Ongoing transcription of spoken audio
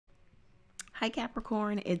Hi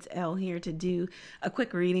Capricorn, it's Elle here to do a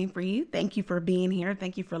quick reading for you. Thank you for being here.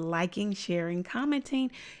 Thank you for liking, sharing,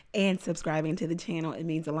 commenting, and subscribing to the channel. It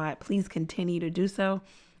means a lot. Please continue to do so.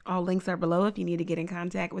 All links are below if you need to get in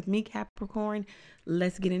contact with me, Capricorn.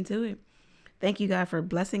 Let's get into it. Thank you, God, for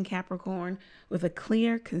blessing Capricorn with a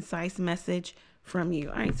clear, concise message from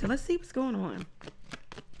you. All right, so let's see what's going on.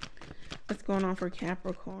 What's going on for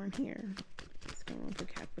Capricorn here? What's going on for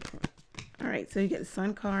Capricorn? All right, so you get the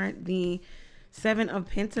Sun card, the Seven of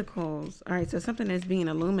Pentacles. All right, so something that's being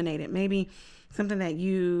illuminated. Maybe something that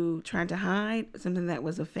you tried to hide, something that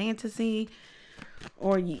was a fantasy,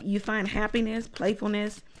 or you find happiness,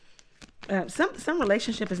 playfulness. Some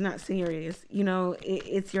relationship is not serious. You know,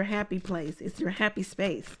 it's your happy place. It's your happy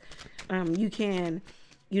space. You can,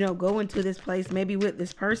 go into this place maybe with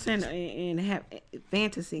this person and have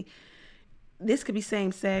fantasy. This could be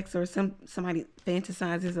same sex, or somebody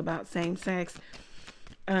fantasizes about same sex.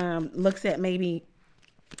 Looks at maybe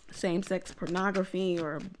same sex pornography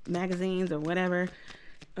or magazines or whatever.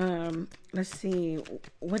 Let's see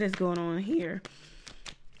what is going on here.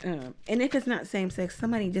 And if it's not same sex,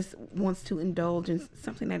 somebody just wants to indulge in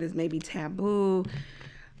something that is maybe taboo,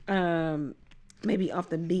 maybe off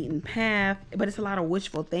the beaten path, but it's a lot of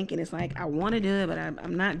wishful thinking. It's like, I want to do it, but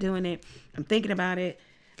I'm not doing it. I'm thinking about it.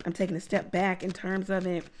 I'm taking a step back in terms of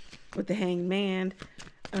it with the Hanged Man.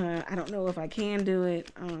 I don't know if I can do it.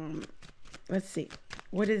 Let's see.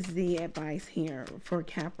 What is the advice here for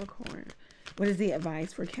Capricorn? What is the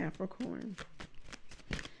advice for Capricorn?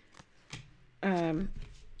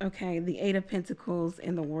 Okay, the Eight of Pentacles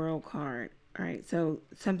and the World card. All right, so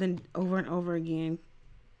something over and over again.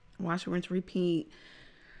 Wash, rinse, repeat.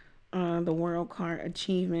 The World card,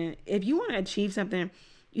 achievement. If you want to achieve something,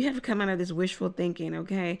 you have to come out of this wishful thinking,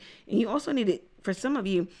 okay? And you also need to, for some of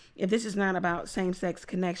you, if this is not about same-sex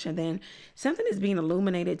connection, then something is being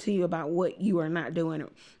illuminated to you about what you are not doing,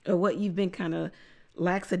 or what you've been kind of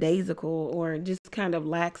lackadaisical, or just kind of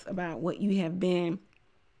lax about what you have been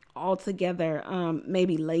altogether,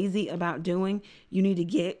 maybe lazy about doing. You need to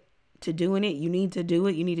get to doing it. You need to do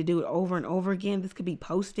it. You need to do it over and over again. This could be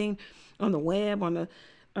posting on the web, on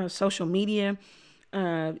the social media.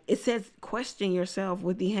 It says question yourself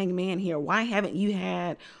with the Hanged Man here. Why haven't you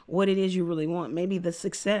had what it is you really want? Maybe the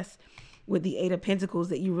success with the Eight of Pentacles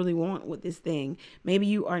that you really want with this thing. Maybe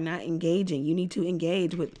you are not engaging. You need to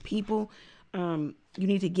engage with people. You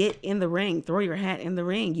need to get in the ring, throw your hat in the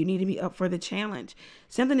ring. You need to be up for the challenge.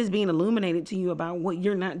 Something is being illuminated to you about what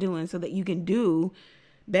you're not doing so that you can do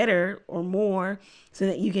better or more, so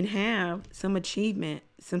that you can have some achievement,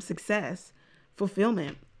 some success,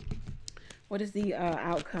 fulfillment. What is the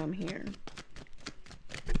outcome here?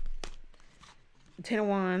 Ten of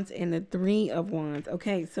Wands and the Three of Wands.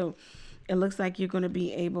 Okay, so it looks like you're going to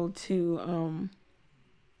be able to...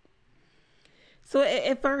 So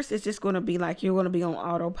at first, it's just going to be like you're going to be on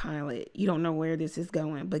autopilot. You don't know where this is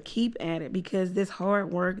going, but keep at it, because this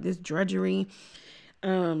hard work, this drudgery,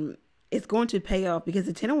 it's going to pay off, because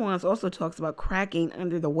the Ten of Wands also talks about cracking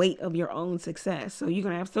under the weight of your own success. So you're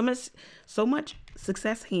going to have so much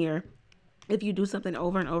success here. If you do something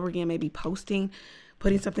over and over again, maybe posting,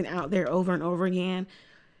 putting something out there over and over again,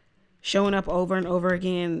 showing up over and over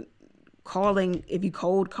again, calling, if you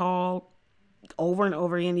cold call over and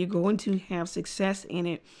over again, you're going to have success in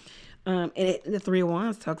it. And the Three of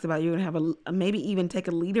Wands talks about you're going to have a maybe even take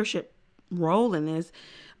a leadership role in this.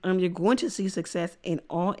 You're going to see success in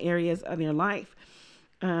all areas of your life.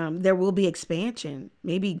 There will be expansion,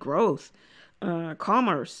 maybe growth.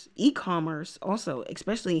 Commerce, e-commerce also,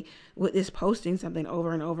 especially with this posting something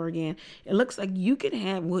over and over again. It looks like you can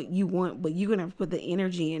have what you want, but you're going to have to put the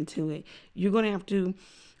energy into it. You're going to have to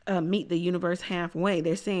meet the universe halfway.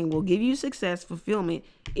 They're saying we'll give you success, fulfillment,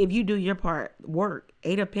 if you do your part. Work.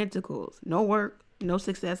 Eight of Pentacles. No work, no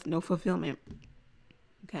success, no fulfillment.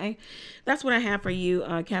 Okay, that's what I have for you,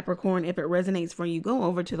 Capricorn. If it resonates for you, go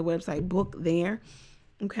over to the website, book there.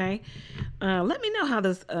 Okay, let me know how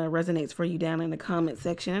this resonates for you down in the comment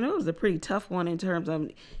section. I know it was a pretty tough one in terms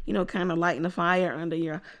of, kind of lighting the fire under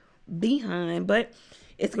your behind, but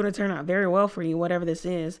it's going to turn out very well for you, whatever this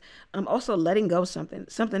is. Also letting go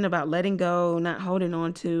something about letting go, not holding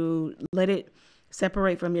on to, let it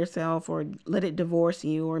separate from yourself, or let it divorce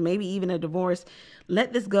you, or maybe even a divorce.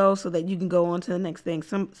 Let this go so that you can go on to the next thing.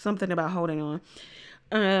 Something about holding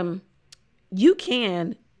on. You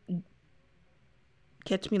can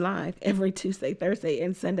catch me live every Tuesday, Thursday,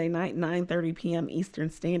 and Sunday night, 9:30 p.m. Eastern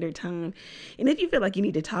Standard Time. And if you feel like you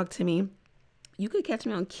need to talk to me, you could catch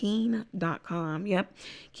me on Keen.com. Yep,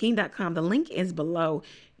 Keen.com. The link is below.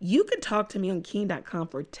 You could talk to me on Keen.com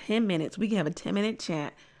for 10 minutes. We can have a 10-minute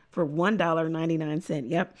chat for $1.99.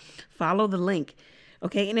 Yep. Follow the link.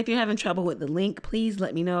 Okay. And if you're having trouble with the link, please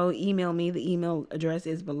let me know. Email me. The email address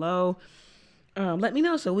is below. Let me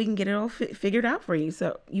know so we can get it all figured out for you,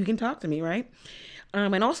 so you can talk to me, right?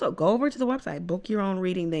 And also go over to the website, book your own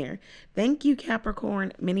reading there. Thank you,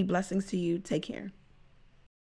 Capricorn. Many blessings to you. Take care.